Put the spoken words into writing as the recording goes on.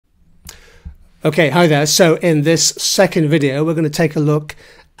Okay, hi there. So in this second video, we're going to take a look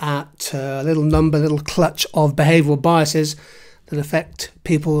at a little clutch of behavioural biases that affect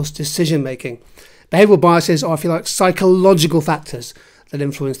people's decision making. Behavioural biases are, if you like, psychological factors that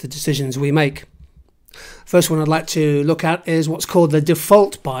influence the decisions we make. First one I'd like to look at is what's called the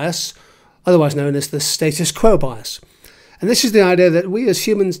default bias, otherwise known as the status quo bias. And this is the idea that we as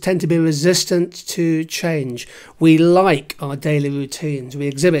humans tend to be resistant to change. We like our daily routines. We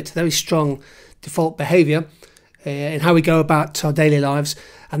exhibit very strong default behaviour in how we go about our daily lives,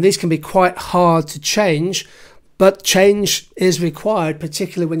 and these can be quite hard to change, but change is required,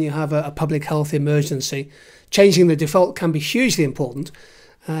 particularly when you have a public health emergency. Changing the default can be hugely important,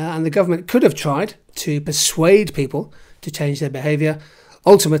 and the government could have tried to persuade people to change their behaviour.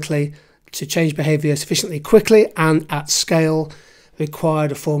 Ultimately, to change behaviour sufficiently quickly and at scale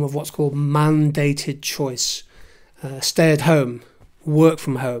required a form of what's called mandated choice. Stay at home, work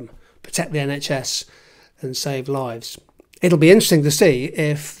from home, protect the NHS and save lives. It'll be interesting to see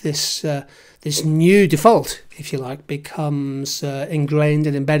if this new default, if you like, becomes ingrained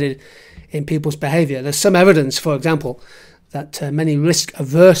and embedded in people's behaviour. There's some evidence, for example, that many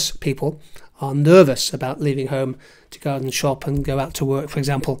risk-averse people are nervous about leaving home to go out and shop and go out to work, for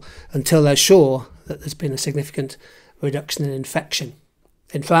example, until they're sure that there's been a significant reduction in infection.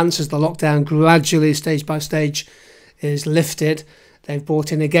 In France, as the lockdown gradually, stage by stage, is lifted, they've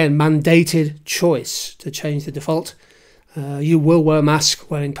brought in, again, mandated choice to change the default. You will wear a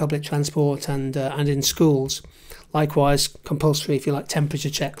mask when in public transport and in schools. Likewise, compulsory, if you like, temperature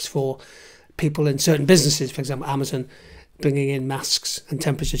checks for people in certain businesses, for example, Amazon, bringing in masks and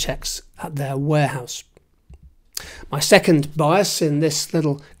temperature checks at their warehouse. My second bias in this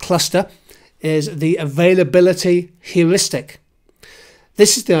little cluster is the availability heuristic.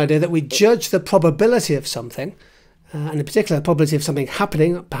 This is the idea that we judge the probability of something, and in particular the probability of something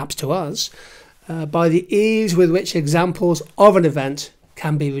happening, perhaps to us, by the ease with which examples of an event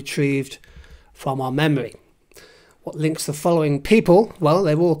can be retrieved from our memory. What links the following people? Well,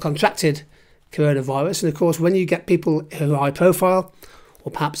 they've all contracted coronavirus, and of course when you get people who are high profile,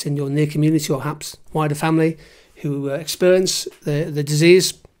 or perhaps in your near community or perhaps wider family, who experience the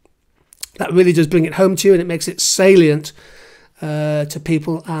disease, that really does bring it home to you, and it makes it salient to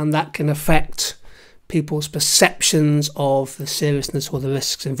people, and that can affect people's perceptions of the seriousness or the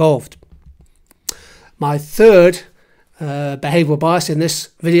risks involved. My third behavioural bias in this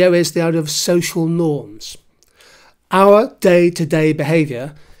video is the idea of social norms. Our day-to-day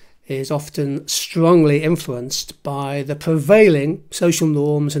behaviour is often strongly influenced by the prevailing social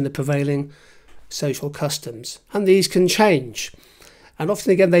norms and the prevailing social customs, and these can change, and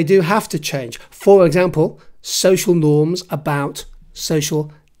often again they do have to change. For example, social norms about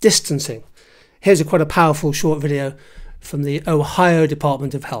social distancing. Here's quite a powerful short video from the Ohio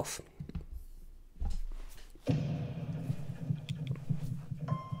Department of Health.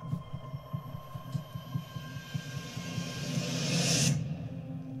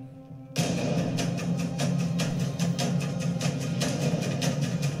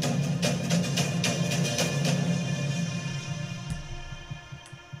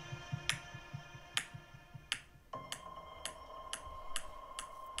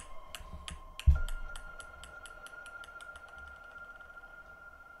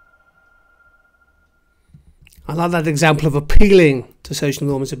 I like that example of appealing to social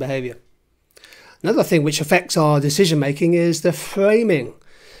norms of behaviour. Another thing which affects our decision making is the framing.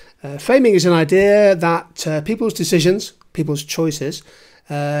 Framing is an idea that people's decisions, people's choices,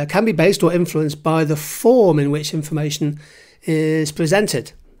 can be based or influenced by the form in which information is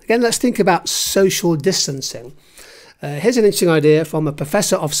presented. Again, let's think about social distancing. Here's an interesting idea from a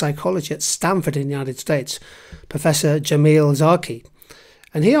professor of psychology at Stanford in the United States, Professor Jamil Zarki.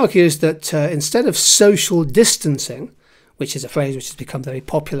 And he argues that instead of social distancing, which is a phrase which has become very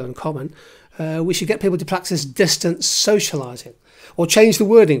popular and common, we should get people to practice distance socialising, or change the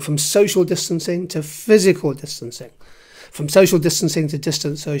wording from social distancing to physical distancing, from social distancing to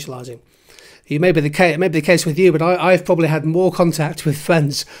distance socialising. It may be the case with you, but I've probably had more contact with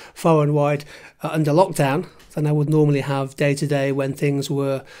friends far and wide under lockdown than I would normally have day to day when things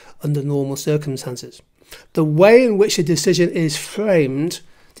were under normal circumstances. The way in which a decision is framed,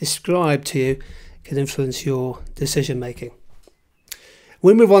 described to you, can influence your decision making.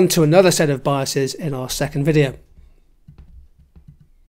 We'll move on to another set of biases in our second video.